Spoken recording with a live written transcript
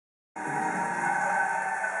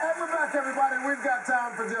back, everybody. We've got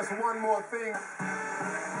time for just one more thing.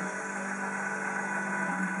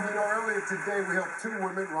 You know, earlier today we helped two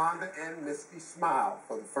women, Rhonda and Misty, smile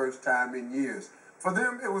for the first time in years. For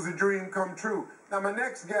them, it was a dream come true. Now, my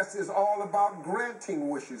next guest is all about granting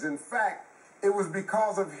wishes. In fact, it was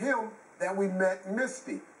because of him that we met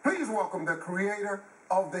Misty. Please welcome the creator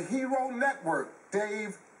of the Hero Network,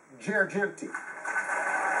 Dave Girgenti.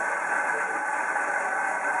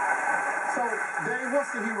 So, Dave,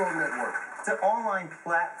 what's the Hero Network? It's an online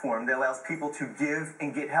platform that allows people to give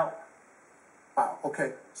and get help. Wow,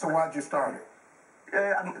 okay. So why'd you start it?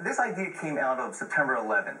 This idea came out of September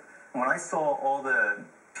 11th. When I saw all the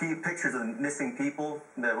pictures of missing people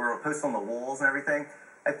that were posted on the walls and everything,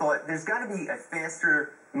 I thought there's got to be a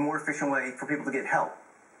faster, more efficient way for people to get help.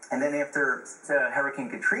 And then after Hurricane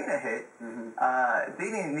Katrina hit, they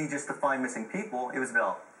didn't need just to find missing people. It was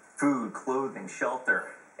about food, clothing,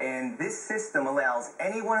 shelter. And this system allows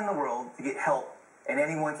anyone in the world to get help, and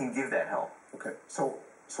anyone can give that help. Okay, so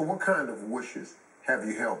what kind of wishes have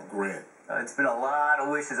you helped grant? It's been a lot of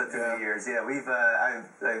wishes up through the years. Yeah,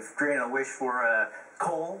 I've granted a wish for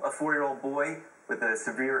Cole, a 4-year-old boy with a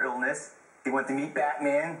severe illness. He went to meet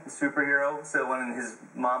Batman, the superhero. So when his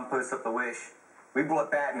mom posted up the wish, we brought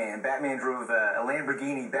Batman. Batman drove a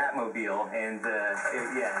Lamborghini Batmobile, and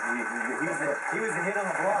he was a hit on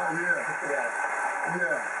the block.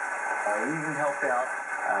 We even helped out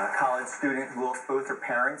a college student who lost both her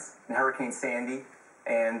parents in Hurricane Sandy,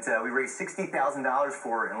 and we raised $60,000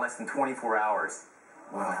 for her in less than 24 hours.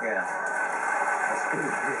 Wow. Yeah. That's pretty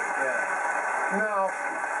good. Yeah. Now,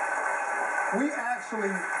 we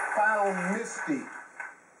actually found Misty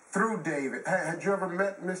through David. Had you ever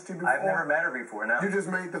met Misty before? I've never met her before, no. You just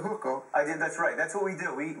made the hookup. I did, that's right. That's what we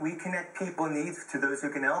do. We connect people in need to those who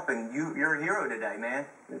can help, and you're a hero today, man.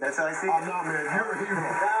 That's how I see it. Oh, no, man, you're a hero.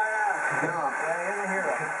 Yeah, you're a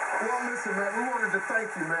hero. Well, listen, man, we wanted to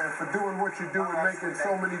thank you, man, for doing what you do and making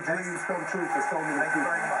so many dreams come true for so many people. Thank you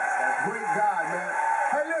very much. Great guy, man.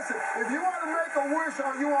 Hey, listen, if you want to make a wish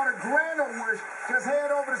or you want to grant a wish, just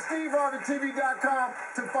head over to SteveHarveyTV.com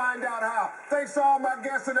to find out how. Thanks to all my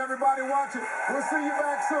guests and everybody watching. We'll see you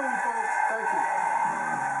back soon, folks. Thank you.